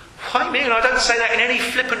 Why me? And I don't say that in any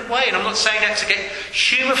flippant way, and I'm not saying that to get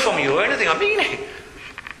humour from you or anything. I mean it.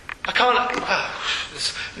 I can't...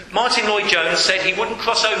 Martin Lloyd-Jones said he wouldn't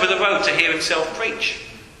cross over the road to hear himself preach.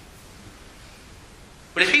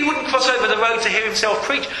 But if he wouldn't cross over the road to hear himself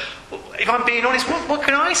preach, if I'm being honest, what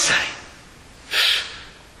can I say?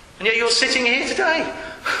 And yet you're sitting here today.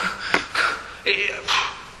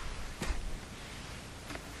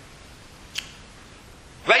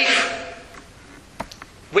 Rafe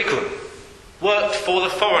Wigram worked for the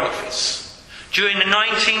Foreign Office during the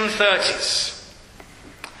 1930s.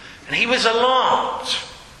 And he was alarmed.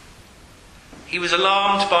 He was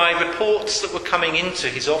alarmed by reports that were coming into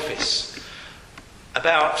his office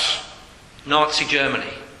about Nazi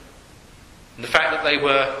Germany. And the fact that they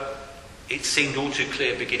were, it seemed all too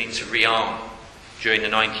clear, beginning to rearm during the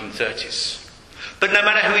 1930s. But no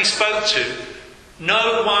matter who he spoke to,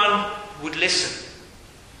 no one would listen.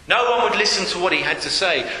 No one would listen to what he had to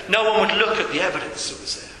say. No one would look at the evidence that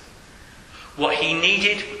was there. What he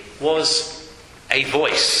needed was a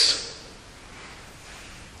voice.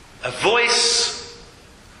 A voice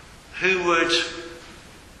who would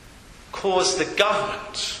cause the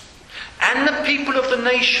government and the people of the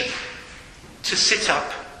nation to sit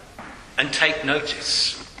up and take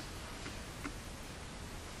notice.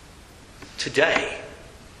 Today,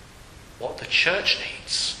 what the church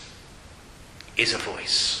needs is a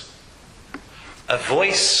voice. A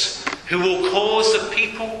voice who will cause the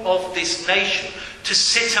people of this nation to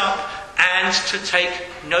sit up and to take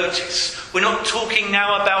notice. We're not talking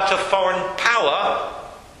now about a foreign power.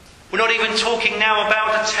 We're not even talking now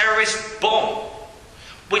about a terrorist bomb.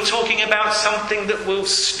 We're talking about something that will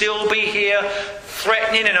still be here,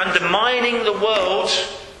 threatening and undermining the world,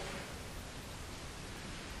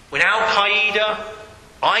 when Al-Qaeda,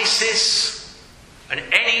 ISIS, and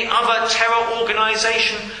any other terror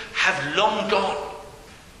organisation have long gone.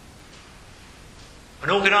 An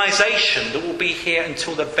organisation that will be here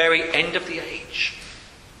until the very end of the age.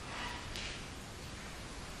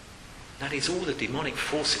 That is all the demonic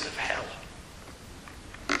forces of hell.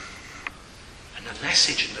 And the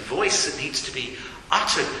message and the voice that needs to be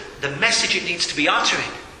uttered, the message it needs to be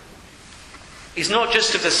uttering, is not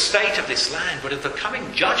just of the state of this land, but of the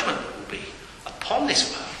coming judgment that will be upon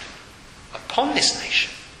this world, upon this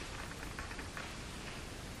nation.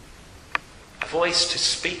 A voice to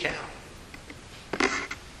speak out.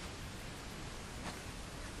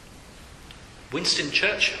 Winston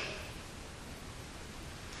Churchill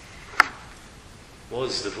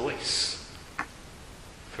was the voice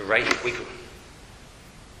for Rafe Wiggum.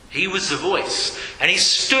 He was the voice. And he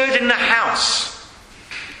stood in the House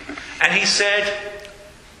and he said,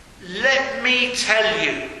 "Let me tell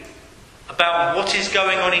you about what is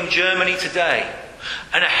going on in Germany today."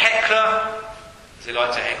 And a heckler, as they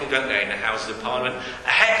like to heckle, don't they, in the Houses of Parliament, a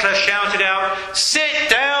heckler shouted out, "Sit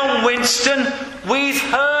down, Winston, we've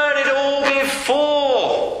heard it all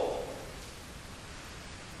before."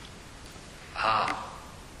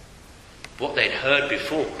 What they'd heard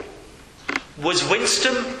before was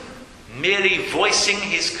Winston merely voicing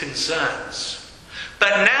his concerns.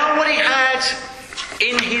 But now what he had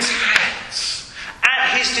in his hands,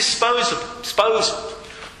 at his disposal,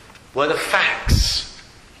 were the facts.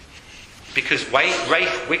 Because Rafe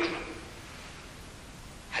Wiggum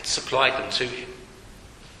had supplied them to him.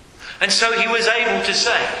 And so he was able to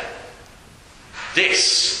say,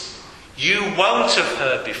 "This you won't have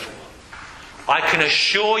heard before. I can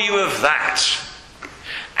assure you of that."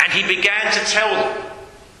 And he began to tell them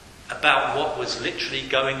about what was literally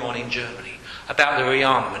going on in Germany, about the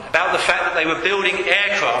rearmament, about the fact that they were building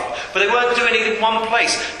aircraft, but they weren't doing it in one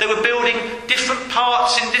place. They were building different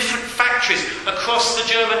parts in different factories across the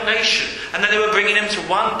German nation, and then they were bringing them to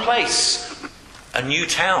one place, a new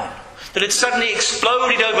town that had suddenly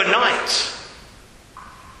exploded overnight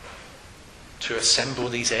to assemble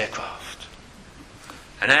these aircraft.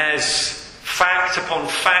 And as fact upon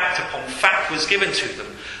fact upon fact was given to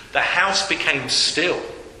them, the house became still.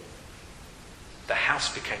 The house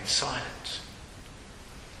became silent.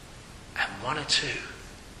 And one or two,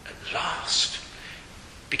 at last,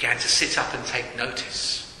 began to sit up and take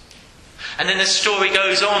notice. And then the story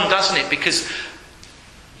goes on, doesn't it? Because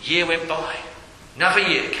a year went by, another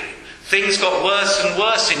year came. Things got worse and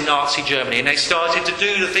worse in Nazi Germany, and they started to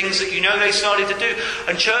do the things that you know they started to do.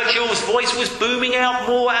 And Churchill's voice was booming out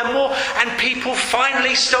more and more, and people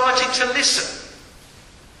finally started to listen.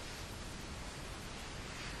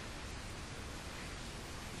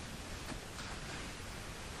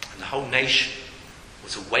 And the whole nation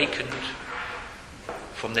was awakened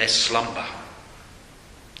from their slumber.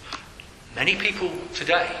 Many people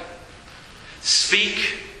today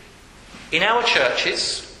speak in our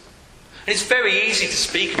churches. And it's very easy to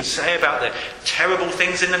speak and say about the terrible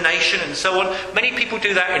things in the nation and so on. Many people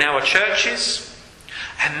do that in our churches.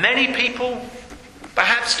 And many people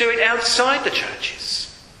perhaps do it outside the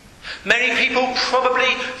churches. Many people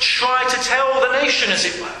probably try to tell the nation, as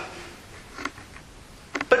it were.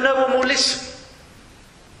 But no one will listen.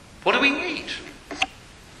 What do we need?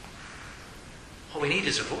 What we need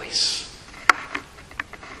is a voice.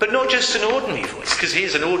 But not just an ordinary voice, because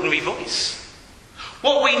here's an ordinary voice.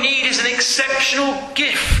 What we need is an exceptional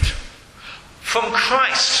gift from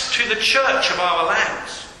Christ to the church of our land.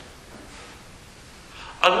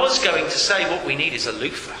 I was going to say what we need is a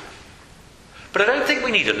Luther. But I don't think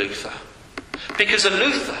we need a Luther. Because a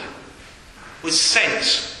Luther was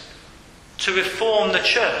sent to reform the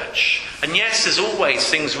church. And yes, there's always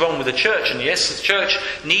things wrong with the church. And yes, the church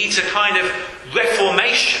needs a kind of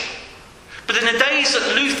reformation. But in the days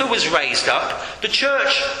that Luther was raised up, the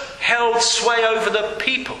church held sway over the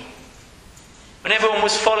people. And everyone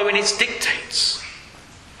was following its dictates.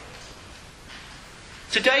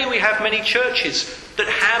 Today we have many churches that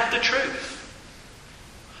have the truth.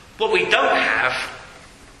 What we don't have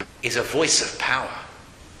is a voice of power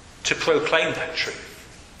to proclaim that truth.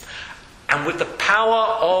 And with the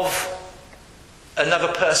power of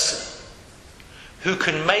another person who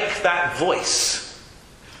can make that voice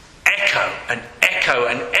echo and echo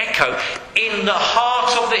and echo in the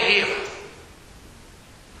heart of the hearer.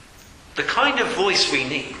 The kind of voice we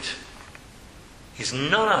need is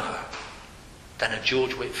none other than a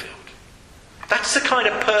George Whitefield. That's the kind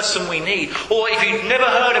of person we need. Or if you've never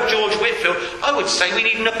heard of George Whitefield, I would say we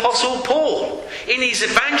need an Apostle Paul in his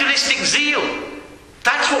evangelistic zeal.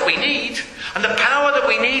 That's what we need. And the power that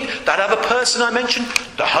we need, that other person I mentioned,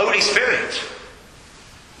 the Holy Spirit.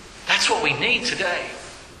 That's what we need today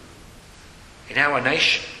in our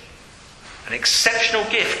nation. An exceptional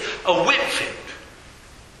gift, a Whitefield,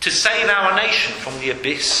 to save our nation from the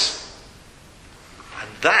abyss. And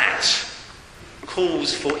that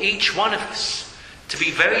calls for each one of us to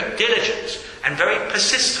be very diligent and very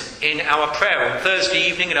persistent in our prayer. On Thursday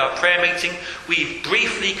evening at our prayer meeting, we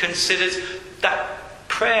briefly considered that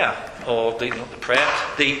prayer, or the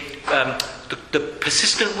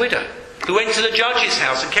persistent widow who went to the judge's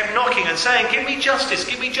house and kept knocking and saying, "Give me justice,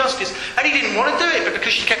 give me justice." And he didn't want to do it, but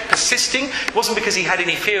because she kept persisting, it wasn't because he had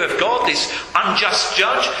any fear of God, this unjust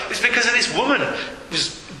judge. It was because of this woman who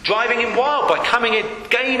was driving him wild by coming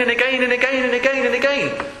again and again and again and again and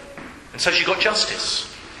again. And so she got justice.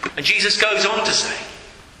 And Jesus goes on to say,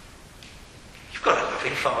 you've got a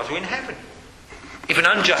loving Father in heaven. If an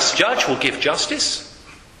unjust judge will give justice,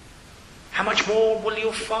 how much more will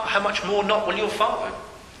your Father? How much more not will your Father?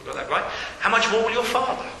 I got that right? How much more will your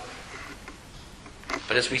Father?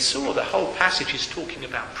 But as we saw, the whole passage is talking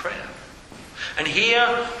about prayer. And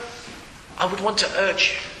here, I would want to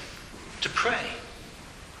urge you to pray.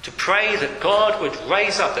 To pray that God would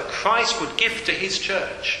raise up, that Christ would give to his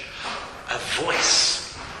church a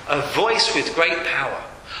voice with great power,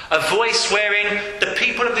 a voice wherein the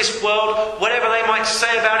people of this world, whatever they might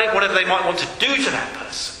say about it, whatever they might want to do to that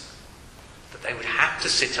person, that they would have to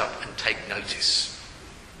sit up and take notice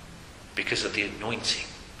because of the anointing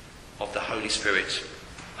of the Holy Spirit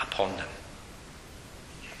upon them.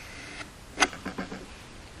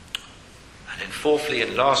 And then fourthly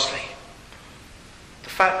and lastly, the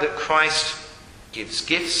fact that Christ gives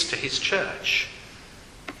gifts to his church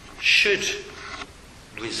should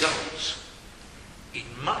result in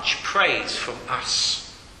much praise from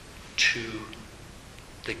us to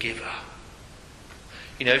the giver.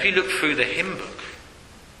 You know, if you look through the hymn book,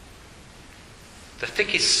 the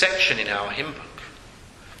thickest section in our hymn book,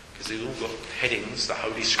 because they've all got headings, the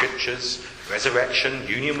Holy Scriptures, resurrection,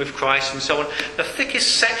 union with Christ and so on, the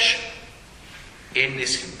thickest section in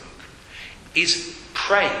this hymn book is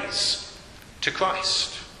praise to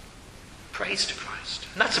Christ. Praise to Christ.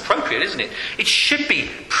 And that's appropriate, isn't it? It should be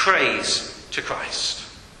praise to Christ.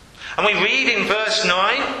 And we read in verse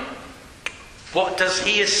 9, what does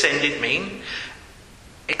he ascended mean?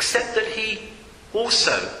 Except that he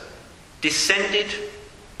also descended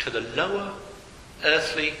to the lower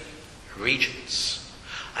earthly regions.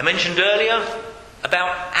 I mentioned earlier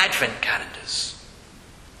about Advent calendars.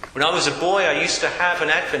 When I was a boy, I used to have an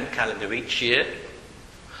Advent calendar each year.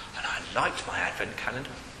 And I liked my Advent calendar.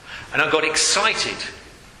 And I got excited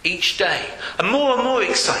each day. And more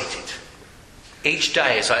excited each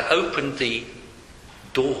day as I opened the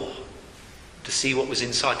door to see what was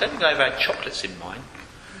inside. I don't think I ever had chocolates in mine.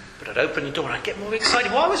 But I'd open the door and I'd get more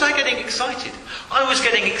excited. Why was I getting excited? I was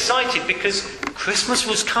getting excited because Christmas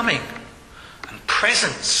was coming. And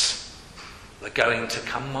presents were going to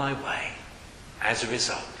come my way as a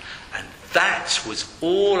result. And that was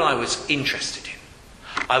all I was interested in.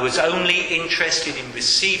 I was only interested in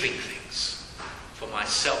receiving things for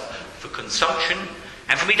myself, for consumption,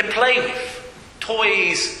 and for me to play with.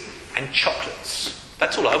 Toys and chocolates.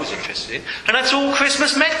 That's all I was interested in. And that's all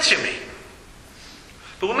Christmas meant to me.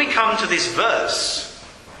 But when we come to this verse,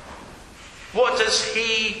 what does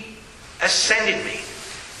he ascended mean?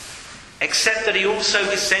 Except that he also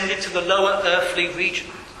descended to the lower earthly region.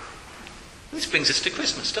 This brings us to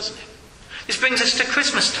Christmas, doesn't it? This brings us to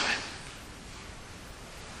Christmas time,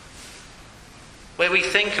 where we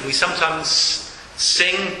think and we sometimes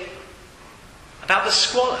sing about the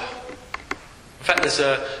squalor. In fact, there's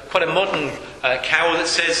quite a modern carol that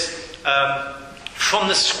says, from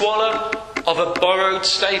the squalor of a borrowed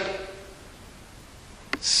stable.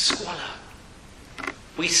 Squalor.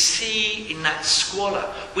 We see in that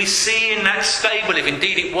squalor, we see in that stable, if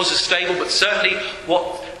indeed it was a stable, but certainly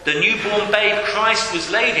what the newborn babe Christ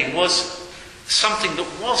was laid in was something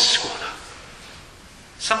that was squalor.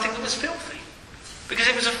 Something that was filthy. Because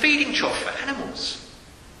it was a feeding trough for animals.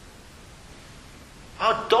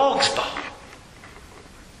 Our dog's bowl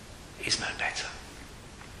is no better.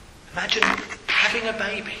 Imagine having a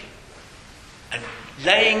baby and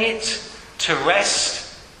laying it to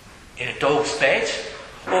rest in a dog's bed,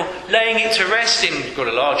 or laying it to rest in, you've got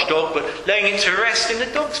a large dog, but laying it to rest in the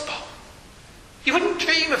dog's bowl. You wouldn't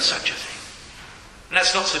dream of such a thing. And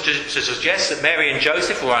that's not to suggest that Mary and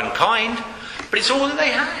Joseph were unkind, but it's all that they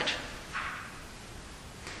had.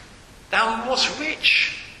 Thou who was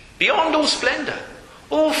rich, beyond all splendour,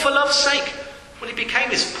 all for love's sake. Well, he became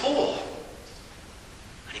this poor.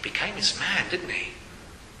 And he became this man, didn't he?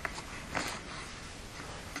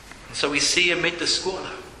 And so we see amid the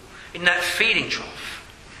squalor, in that feeding trough,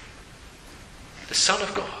 the Son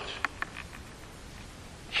of God.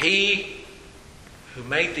 He who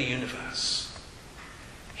made the universe.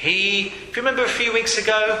 He, if you remember a few weeks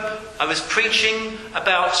ago, I was preaching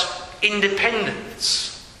about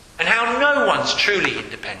independence and how no one's truly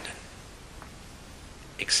independent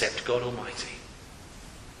except God Almighty.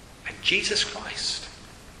 And Jesus Christ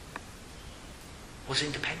was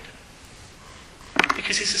independent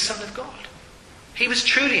because he's the Son of God. He was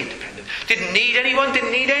truly independent. Didn't need anyone,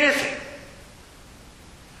 didn't need anything.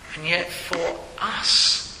 And yet for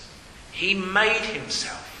us, he made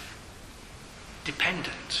himself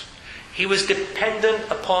dependent. He was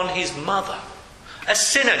dependent upon his mother. A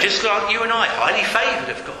sinner just like you and I, highly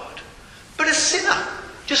favoured of God. But a sinner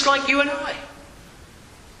just like you and I.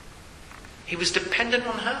 He was dependent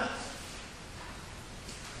on her.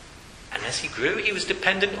 And as he grew, he was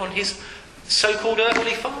dependent on his so-called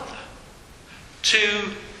earthly father to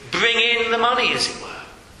bring in the money, as it were,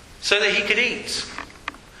 so that he could eat,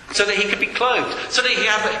 so that he could be clothed, so that he could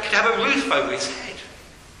have a roof over his head.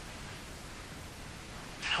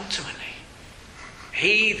 And ultimately,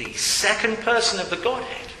 he, the second person of the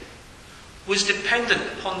Godhead, was dependent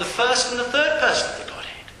upon the first and the third person of the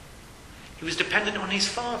Godhead. He was dependent on his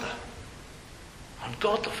Father, on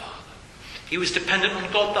God the Father. He was dependent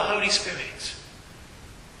on God the Holy Spirit.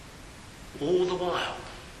 All the while,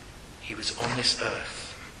 he was on this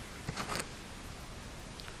earth.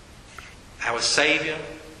 Our Saviour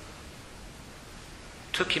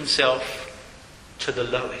took himself to the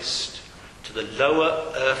lowest, to the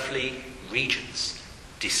lower earthly regions,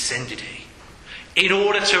 descended he, in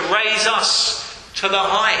order to raise us to the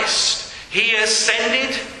highest. He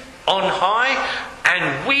ascended on high,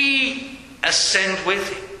 and we ascend with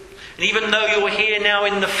him. And even though you're here now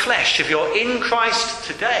in the flesh, if you're in Christ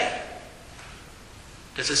today,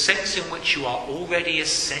 there's a sense in which you are already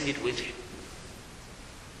ascended with him.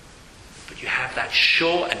 But you have that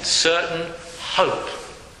sure and certain hope.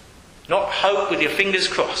 Not hope with your fingers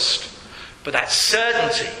crossed, but that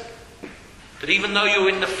certainty that even though you're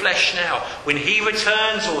in the flesh now, when he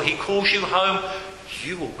returns or he calls you home,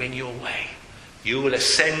 you will win your way. You will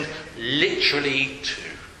ascend literally too.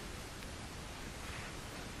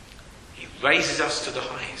 He raises us to the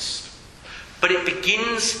highest. But it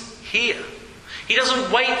begins here. He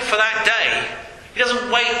doesn't wait for that day. He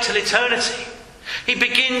doesn't wait till eternity. He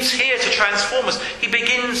begins here to transform us. He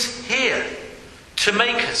begins here to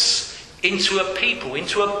make us into a people,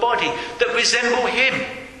 into a body that resemble him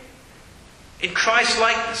in Christ's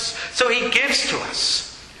likeness. So he gives to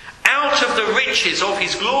us, out of the riches of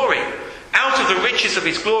his glory, out of the riches of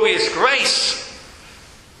his glorious grace.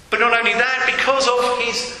 But not only that, because of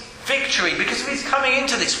his victory, because of his coming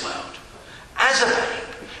into this world as a babe,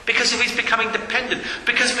 because of his becoming dependent,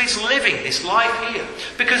 because of his living this life here,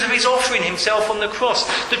 because of his offering himself on the cross,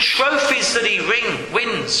 the trophies that he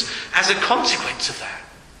wins as a consequence of that.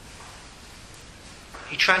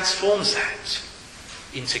 He transforms that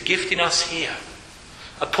into gifting us here,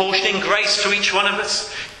 apportioning grace to each one of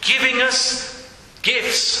us, giving us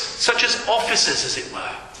gifts such as offices, as it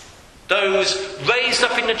were, those raised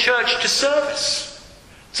up in the church to service,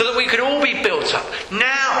 so that we could all be built up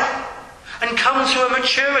now and come to a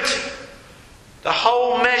maturity, the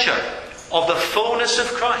whole measure of the fullness of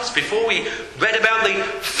Christ. Before we read about the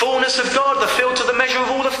fullness of God, the fill to the measure of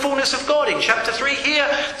all the fullness of God in chapter 3 here,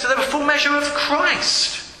 to the full measure of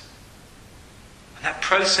Christ. And that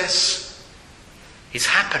process is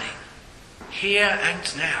happening here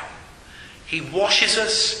and now. He washes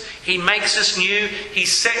us. He makes us new. He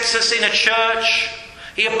sets us in a church.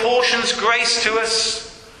 He apportions grace to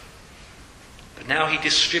us. But now he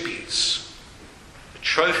distributes the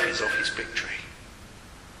trophies of his victory.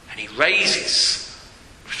 And he raises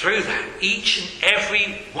through that each and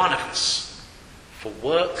every one of us for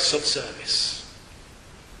works of service.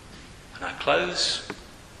 And I close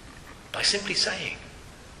by simply saying,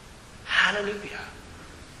 hallelujah.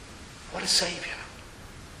 What a Saviour.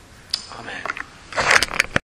 Amen.